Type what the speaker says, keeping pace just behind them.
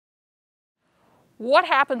what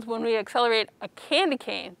happens when we accelerate a candy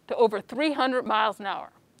cane to over 300 miles an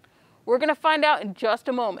hour? We're going to find out in just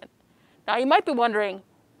a moment. Now you might be wondering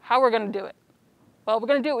how we're going to do it. Well, we're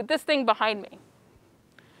going to do it with this thing behind me.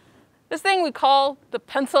 This thing we call the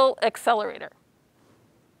pencil accelerator.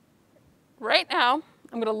 Right now,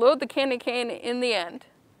 I'm going to load the candy cane in the end.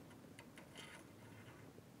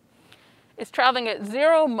 It's traveling at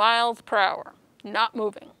 0 miles per hour, not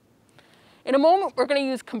moving. In a moment, we're going to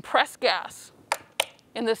use compressed gas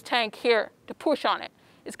in this tank here to push on it.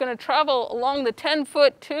 It's going to travel along the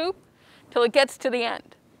 10-foot tube till it gets to the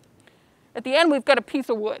end. At the end, we've got a piece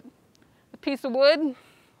of wood. The piece of wood,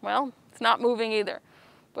 well, it's not moving either.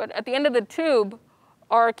 But at the end of the tube,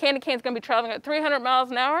 our candy cane is going to be traveling at 300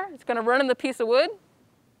 miles an hour. It's going to run in the piece of wood.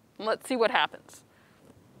 And let's see what happens.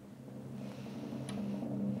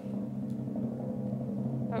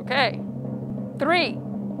 Okay. 3,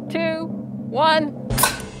 2, 1.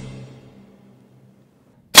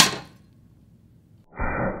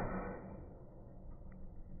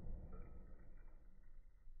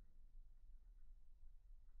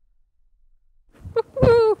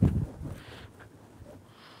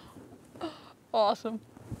 Awesome.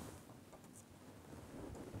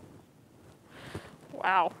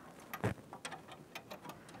 Wow. Look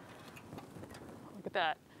at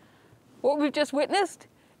that. What we've just witnessed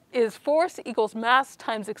is force equals mass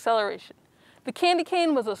times acceleration. The candy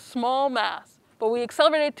cane was a small mass, but we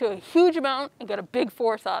accelerated to a huge amount and got a big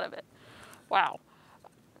force out of it. Wow.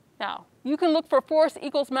 Now, you can look for force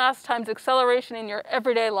equals mass times acceleration in your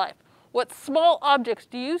everyday life. What small objects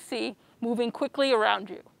do you see moving quickly around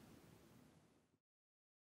you?